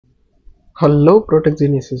Hello Protech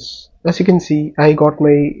geniuses. As you can see, I got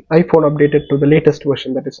my iPhone updated to the latest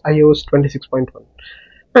version, that is iOS 26.1.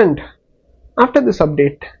 And after this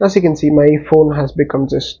update, as you can see, my phone has become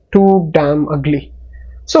just too damn ugly.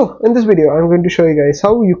 So in this video, I'm going to show you guys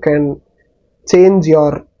how you can change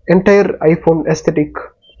your entire iPhone aesthetic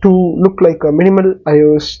to look like a minimal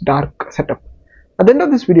iOS dark setup. At the end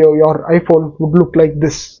of this video, your iPhone would look like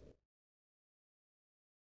this.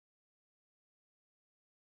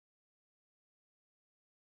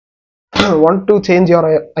 Want to change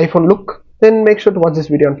your iPhone look? Then make sure to watch this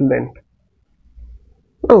video until the end.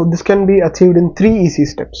 Now this can be achieved in 3 easy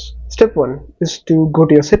steps. Step 1 is to go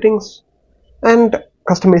to your settings and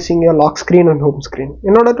customizing your lock screen and home screen.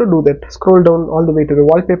 In order to do that, scroll down all the way to the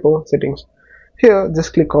wallpaper settings. Here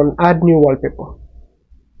just click on add new wallpaper.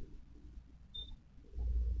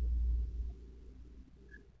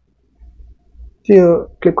 Here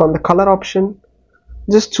click on the color option.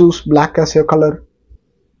 Just choose black as your color.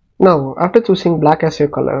 Now after choosing black as your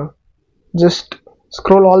color, just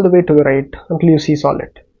scroll all the way to the right until you see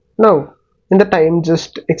solid. Now in the time,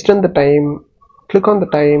 just extend the time, click on the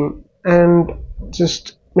time and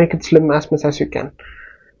just make it slim as much as you can.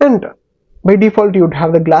 And by default you would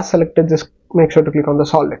have the glass selected. Just make sure to click on the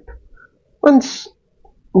solid. Once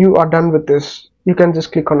you are done with this, you can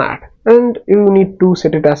just click on add, and you need to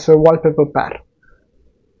set it as a wallpaper pair.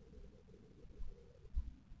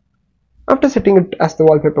 After setting it as the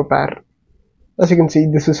wallpaper pair, as you can see,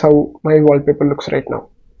 this is how my wallpaper looks right now.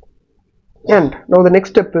 And now the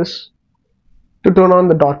next step is to turn on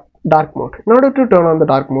the dark mode. In order to turn on the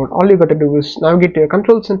dark mode, all you got to do is navigate to your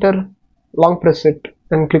control center, long press it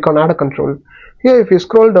and click on add a control. Here if you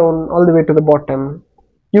scroll down all the way to the bottom,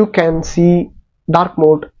 you can see dark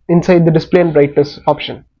mode inside the display and brightness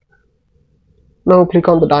option. Now click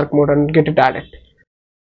on the dark mode and get it added.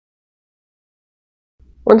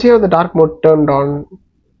 Once you have the dark mode turned on,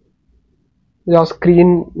 your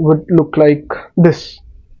screen would look like this.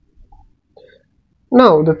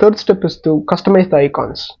 Now the third step is to customize the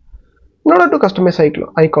icons. In order to customize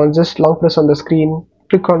icons, just long press on the screen,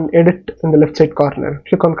 click on edit in the left side corner,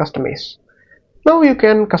 click on customize. Now you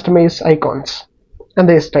can customize icons and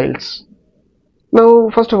their styles. Now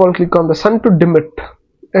first of all, click on the sun to dim it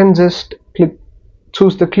and just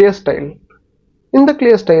choose the clear style. In the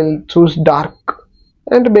clear style, choose dark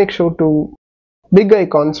and make sure to big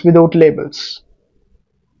icons without labels.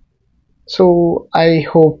 So I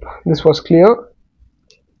hope this was clear.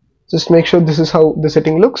 Just make sure this is how the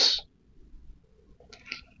setting looks.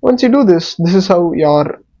 Once you do this, this is how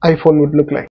your iPhone would look like.